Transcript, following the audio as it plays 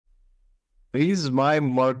Is my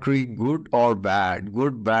Mercury good or bad?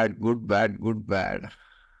 Good, bad, good, bad, good, bad.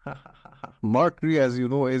 Mercury, as you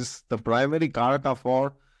know, is the primary karaka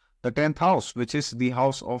for the 10th house, which is the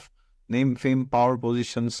house of name, fame, power,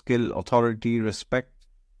 position, skill, authority, respect,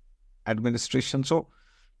 administration. So,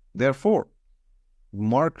 therefore,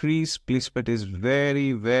 Mercury's placement is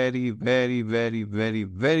very, very, very, very, very,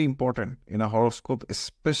 very important in a horoscope,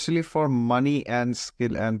 especially for money and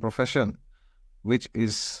skill and profession, which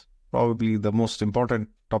is probably the most important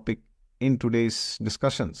topic in today's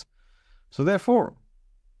discussions. So, therefore,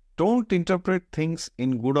 don't interpret things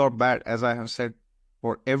in good or bad, as I have said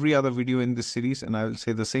for every other video in this series, and I will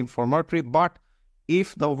say the same for Mercury. But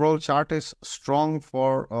if the overall chart is strong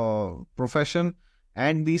for profession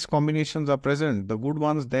and these combinations are present, the good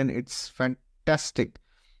ones, then it's fantastic.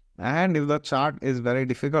 And if the chart is very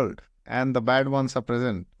difficult and the bad ones are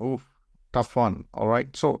present, oh, tough one. All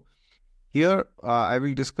right. So here I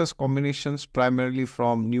will discuss combinations primarily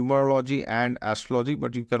from numerology and astrology,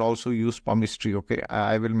 but you can also use palmistry. Okay,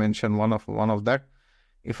 I will mention one of that.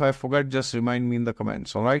 If I forget, just remind me in the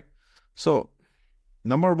comments. All right. So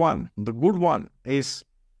number one, the good one is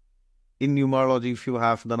in numerology. If you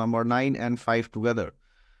have the number 9 and 5 together,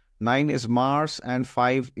 9 is Mars and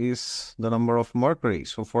 5 is the number of Mercury.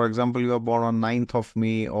 So for example, you are born on 9th of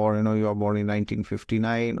May, or you are born in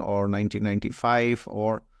 1959 or 1995,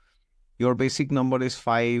 or your basic number is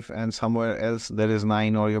 5 and somewhere else there is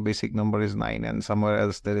 9, or your basic number is 9 and somewhere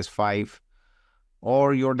else there is 5,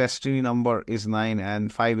 or your destiny number is 9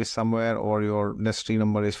 and 5 is somewhere, or your destiny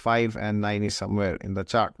number is 5 and 9 is somewhere in the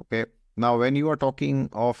chart. Okay, now when you are talking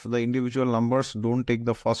of the individual numbers, don't take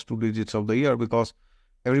the first two digits of the year, because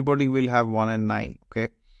everybody will have 1 and 9. Okay,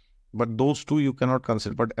 but those two you cannot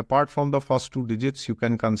consider. But apart from the first two digits, you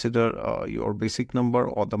can consider your basic number,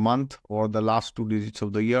 or the month, or the last two digits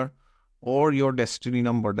of the year, or your destiny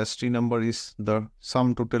number. Destiny number is the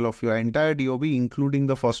sum total of your entire DOB, including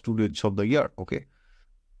the first two digits of the year. Okay,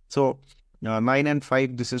 so 9 and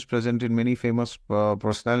 5, this is present in many famous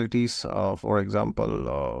personalities. For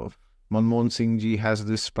example, Manmohan Singh ji has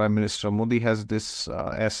this, Prime Minister Modi has this,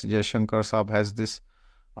 S. Jaishankar Saab has this,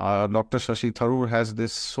 Dr. Shashi Tharoor has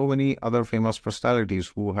this, so many other famous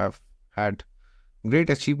personalities who have had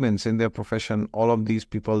great achievements in their profession. All of these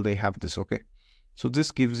people, they have this. Okay, so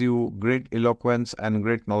this gives you great eloquence and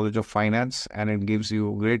great knowledge of finance, and it gives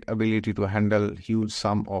you great ability to handle huge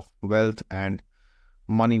sum of wealth and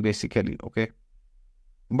money, basically. Okay,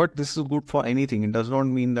 but this is good for anything. It does not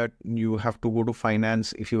mean that you have to go to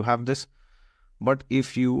finance if you have this, but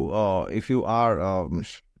if you are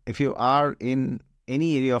in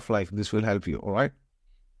any area of life, this will help you. All right.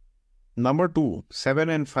 Number two, 7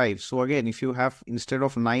 and 5. So again, if you have, instead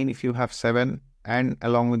of 9, if you have 7, and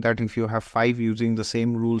along with that, if you have 5, using the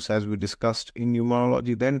same rules as we discussed in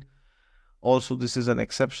numerology, then also this is an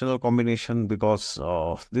exceptional combination, because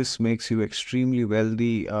this makes you extremely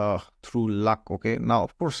wealthy through luck. Okay, now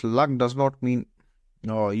of course, luck does not mean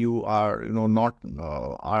you are not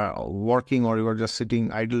are working, or you are just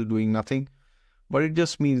sitting idle doing nothing, but it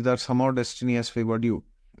just means that somehow destiny has favored you.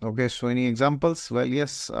 Okay, so any examples? Well,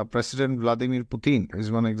 yes, President Vladimir Putin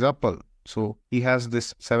is one example. So he has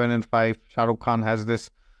this 7 and 5. Shah Rukh Khan has this.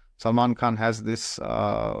 Salman Khan has this.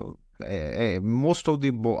 Most of the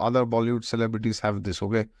other Bollywood celebrities have this.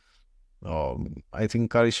 Okay, I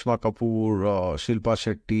think Karishma Kapoor, Shilpa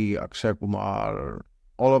Shetty, Akshay Kumar,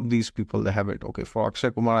 all of these people, they have it. Okay, for Akshay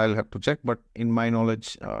Kumar, I'll have to check, but in my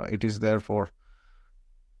knowledge, it is there for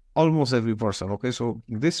almost every person. Okay, so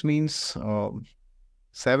this means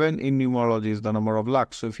 7 in numerology is the number of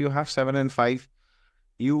luck. So if you have 7 and 5,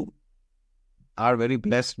 you are very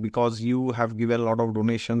blessed, because you have given a lot of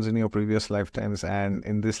donations in your previous lifetimes, and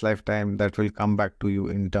in this lifetime that will come back to you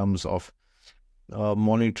in terms of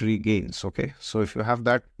monetary gains. Okay, so if you have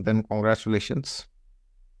that, then congratulations.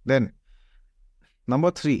 Then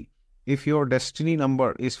number 3, if your destiny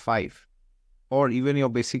number is 5, or even your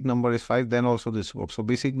basic number is 5, then also this works. So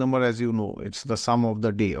basic number, as you know, it's the sum of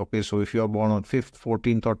the day. Okay, so if you are born on 5th,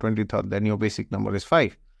 14th, or 23rd, then your basic number is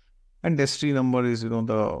 5. And destiny number is,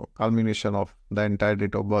 the culmination of the entire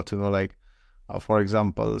date of birth. Like, for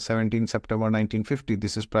example, 17 September 1950,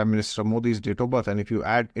 this is Prime Minister Modi's date of birth. And if you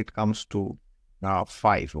add, it comes to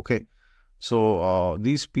 5. Okay, so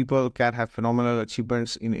these people can have phenomenal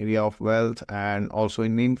achievements in area of wealth, and also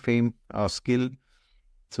in name, fame, skill.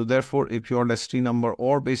 So therefore, if your destiny number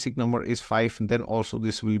or basic number is 5, then also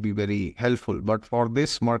this will be very helpful. But for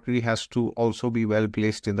this, Mercury has to also be well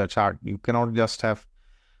placed in the chart. You cannot just have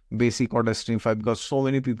basic or destiny 5, because so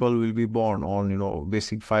many people will be born on,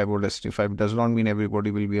 basic 5 or destiny 5. It does not mean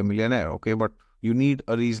everybody will be a millionaire. Okay, but you need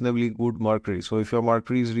a reasonably good Mercury. So if your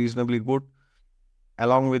Mercury is reasonably good,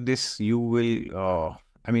 along with this, you will,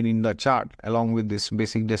 in the chart, along with this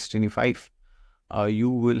basic destiny 5, you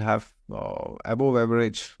will have above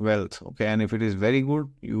average wealth. Okay. And if it is very good,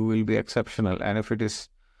 you will be exceptional. And if it is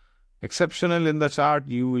exceptional in the chart,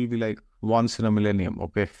 you will be like once in a millennium.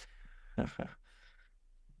 Okay.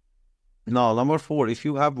 Now, number 4, if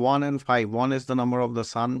you have 1 and 5, 1 is the number of the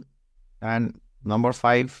sun and number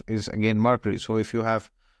 5 is again Mercury. So if you have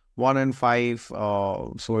 1 and 5,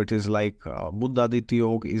 so it is like Buddha Aditya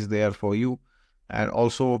Yoga is there for you. And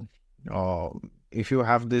also, if you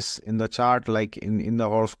have this in the chart, like in the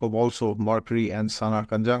horoscope also, Mercury and Sun are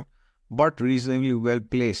conjunct, but reasonably well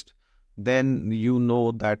placed, then you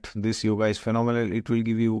know that this yoga is phenomenal. It will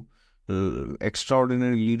give you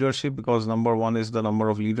extraordinary leadership, because number 1 is the number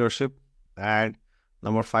of leadership and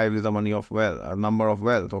number 5 is the number of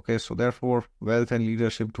wealth. Okay, so therefore wealth and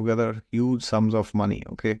leadership together, huge sums of money.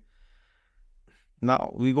 Okay,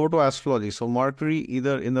 now we go to astrology. So Mercury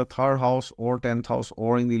either in the 3rd house or 10th house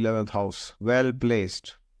or in the 11th house, well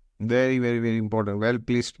placed, very, very, very important. Well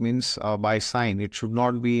placed means by sign. It should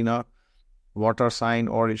not be in a water sign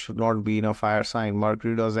or it should not be in a fire sign.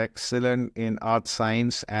 Mercury does excellent in earth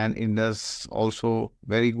signs and it does also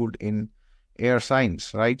very good in air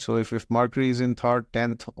signs, right? So if Mercury is in 3rd,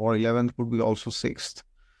 10th or 11th, could be also 6th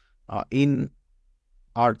in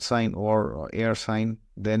earth sign or air sign,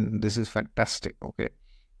 then this is fantastic. Okay,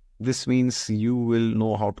 this means you will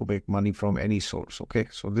know how to make money from any source. Okay,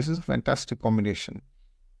 so this is a fantastic combination.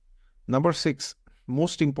 Number 6,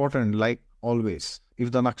 most important, like always,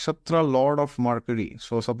 if the nakshatra lord of Mercury,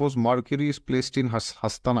 so suppose Mercury is placed in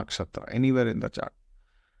Hasta nakshatra anywhere in the chart,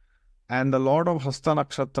 and the lord of Hasta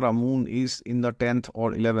nakshatra moon is in the 10th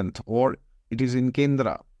or 11th, or it is in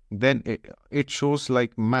Kendra, then it shows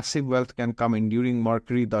like massive wealth can come in during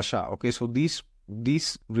Mercury dasha. Okay, so these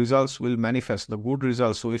results will manifest, the good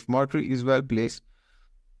results. So if Mercury is well placed,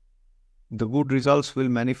 the good results will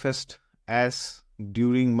manifest as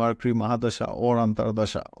during Mercury Mahadasha or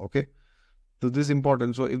Antardasha. Okay, so this is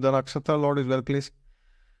important. So if the nakshatra lord is well placed,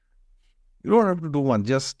 you don't have to do much,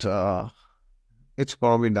 just it's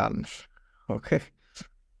probably done. Okay,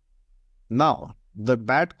 now the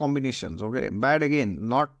bad combinations. Okay, bad again,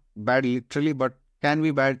 not bad literally, but can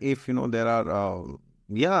be bad if there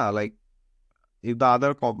are like if the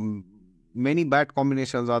other many bad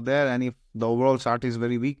combinations are there, and if the overall chart is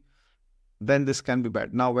very weak, then this can be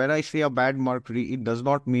bad. Now, when I say a bad Mercury, it does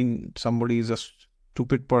not mean somebody is a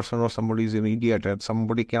stupid person or somebody is an idiot and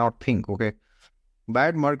somebody cannot think. Okay,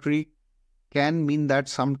 bad Mercury can mean that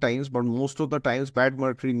sometimes, but most of the times bad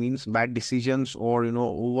Mercury means bad decisions, or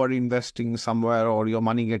over investing somewhere, or your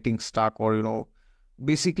money getting stuck, or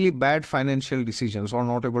basically bad financial decisions, or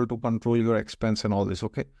not able to control your expense and all this.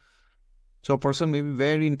 Okay, so a person may be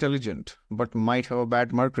very intelligent but might have a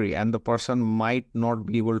bad Mercury, and the person might not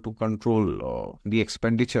be able to control the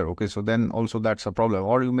expenditure. Okay, so then also that's a problem.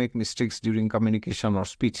 Or you make mistakes during communication or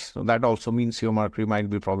speech, so that also means your Mercury might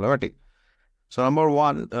be problematic. So number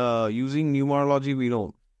 1, using numerology, we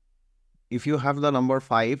know if you have the number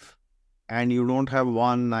 5 and you don't have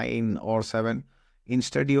 1, 9 or 7,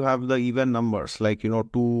 instead you have the even numbers like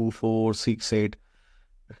 2, 4, 6, 8,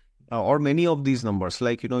 or many of these numbers,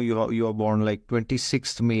 like you are born like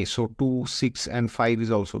 26th May, so 2, 6 and 5 is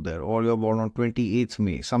also there, or you are born on 28th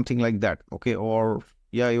May, something like that. Okay, or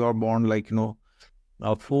you are born like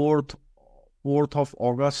 4th of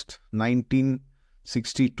August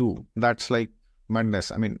 1962. That's like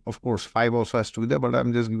madness. I mean, of course 5 also has to be there, but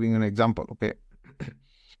I'm just giving an example. Okay,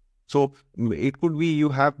 so it could be you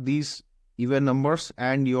have these even numbers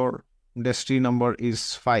and your destiny number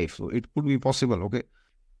is 5, so it could be possible. Okay,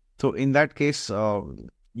 so in that case,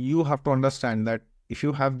 you have to understand that if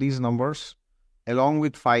you have these numbers along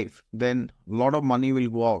with 5, then a lot of money will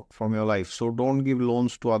go out from your life. So don't give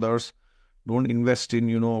loans to others. Don't invest in,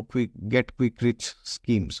 get quick rich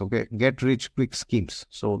schemes. Okay, get rich quick schemes.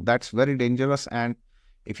 So that's very dangerous. And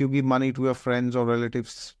if you give money to your friends or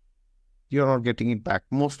relatives, you're not getting it back.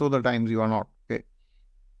 Most of the times you are not. Okay.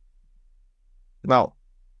 Now,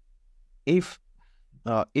 if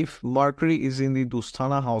Mercury is in the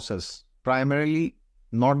Dusthana houses, primarily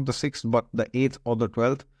not the 6th, but the 8th or the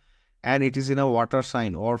 12th, and it is in a water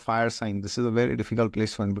sign or fire sign, this is a very difficult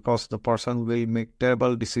placement because the person will make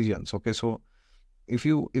terrible decisions. Okay, so if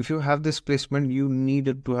you have this placement, you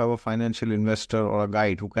need to have a financial investor or a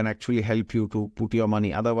guide who can actually help you to put your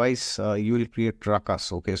money. Otherwise, you will create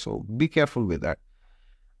ruckus. Okay, so be careful with that.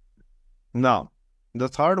 Now, the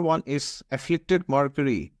third one is afflicted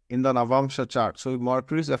Mercury in the Navamsha chart. So if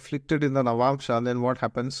Mercury is afflicted in the Navamsha, then what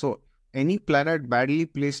happens? So any planet badly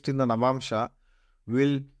placed in the Navamsha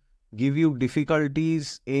will give you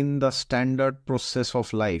difficulties in the standard process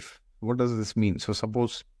of life. What does this mean? So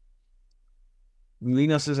suppose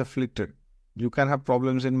Venus is afflicted, you can have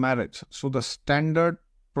problems in marriage. So the standard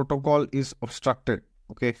protocol is obstructed.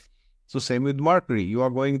 Okay. So same with Mercury. You are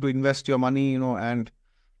going to invest your money, and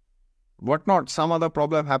whatnot. Some other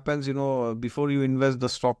problem happens, before you invest, the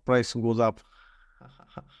stock price goes up.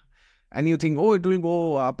 And you think, oh, it will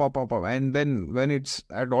go up, up, up, up. And then when it's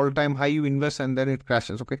at all-time high, you invest and then it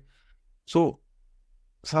crashes. Okay. So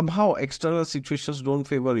somehow external situations don't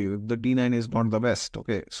favor you if the D9 is not the best.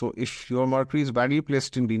 Okay. So if your Mercury is badly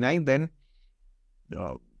placed in D9, then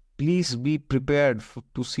please be prepared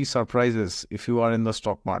to see surprises if you are in the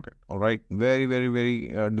stock market. All right. Very, very,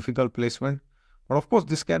 very difficult placement. But of course,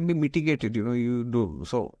 this can be mitigated, you do.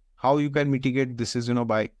 So how you can mitigate this is,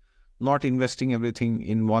 by not investing everything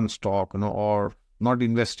in one stock, or not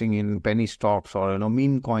investing in penny stocks or,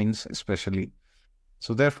 meme coins, especially.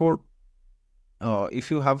 So therefore, if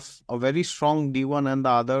you have a very strong D1 and the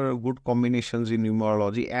other good combinations in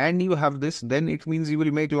numerology, and you have this, then it means you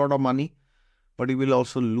will make a lot of money, but you will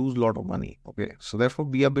also lose a lot of money. Okay. So therefore,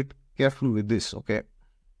 be a bit careful with this. Okay.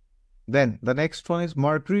 Then the next one is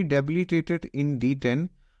Mercury debilitated in D10,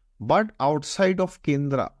 but outside of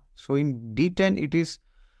Kendra. So in D10, it is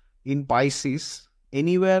in Pisces,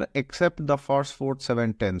 anywhere except the first, 4th,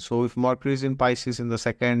 7th, 10th. So if Mercury is in Pisces in the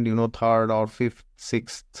 2nd, 3rd or 5th,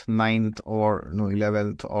 6th, 9th or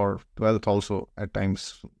 11th or 12th also at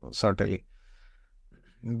times, certainly.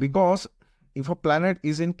 Because if a planet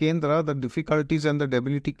is in Kendra, the difficulties and the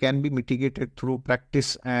debility can be mitigated through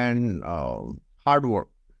practice and hard work.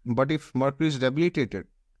 But if Mercury is debilitated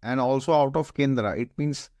and also out of Kendra, it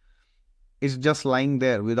means it's just lying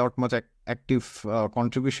there without much active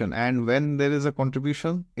contribution. And when there is a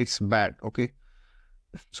contribution, it's bad. Okay.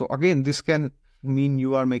 So again, this can mean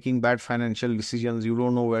you are making bad financial decisions. You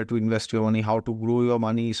don't know where to invest your money, how to grow your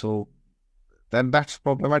money. So then that's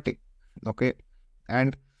problematic. Okay.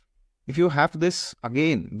 And if you have this,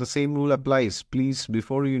 again, the same rule applies. Please,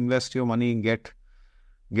 before you invest your money, get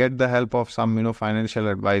the help of some, financial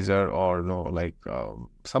advisor or,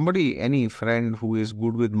 somebody, any friend who is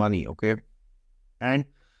good with money. Okay. And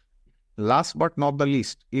last but not the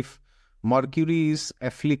least, if Mercury is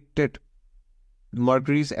afflicted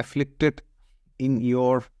in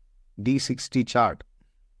your D60 chart,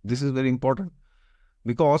 this is very important,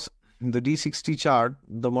 because in the D60 chart,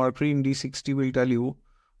 the Mercury in D60 will tell you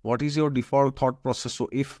what is your default thought process. So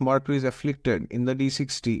if Mercury is afflicted in the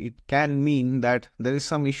D60, it can mean that there is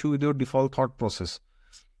some issue with your default thought process.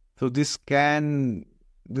 So this can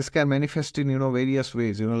manifest in, various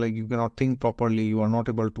ways, like you cannot think properly, you are not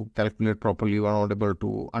able to calculate properly, you are not able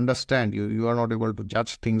to understand, you are not able to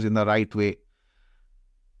judge things in the right way,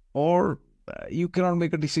 or you cannot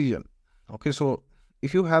make a decision. Okay. So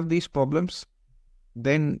if you have these problems,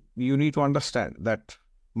 then you need to understand that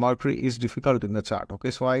Mercury is difficult in the chart.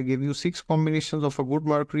 Okay. So I gave you 6 combinations of a good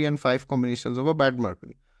Mercury and 5 combinations of a bad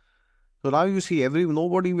Mercury. So now you see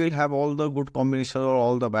nobody will have all the good combinations or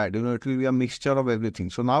all the bad, it will be a mixture of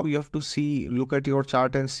everything. So now you have to look at your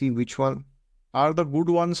chart and see which one are the good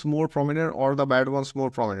ones more prominent or the bad ones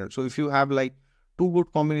more prominent. So if you have like 2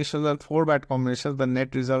 good combinations and 4 bad combinations, the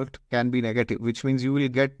net result can be negative, which means you will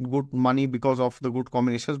get good money because of the good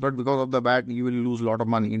combinations, but because of the bad, you will lose a lot of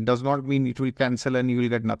money. It does not mean it will cancel and you will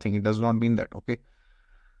get nothing. It does not mean that. Okay.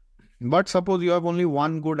 But suppose you have only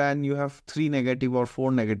 1 good and you have 3 negative or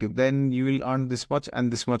 4 negative, then you will earn this much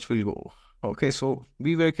and this much will go. Okay, so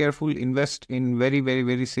be very careful. Invest in very, very,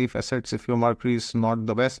 very safe assets if your Mercury is not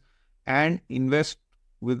the best, and invest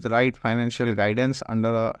with the right financial guidance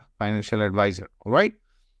under a financial advisor. All right,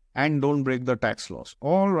 and don't break the tax laws.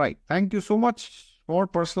 All right, thank you so much. For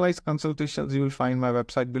personalized consultations, you will find my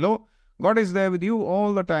website below. God is there with you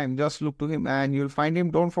all the time. Just look to Him and you'll find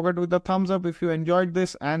Him. Don't forget with the thumbs up if you enjoyed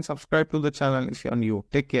this, and subscribe to the channel if you're new.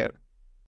 Take care.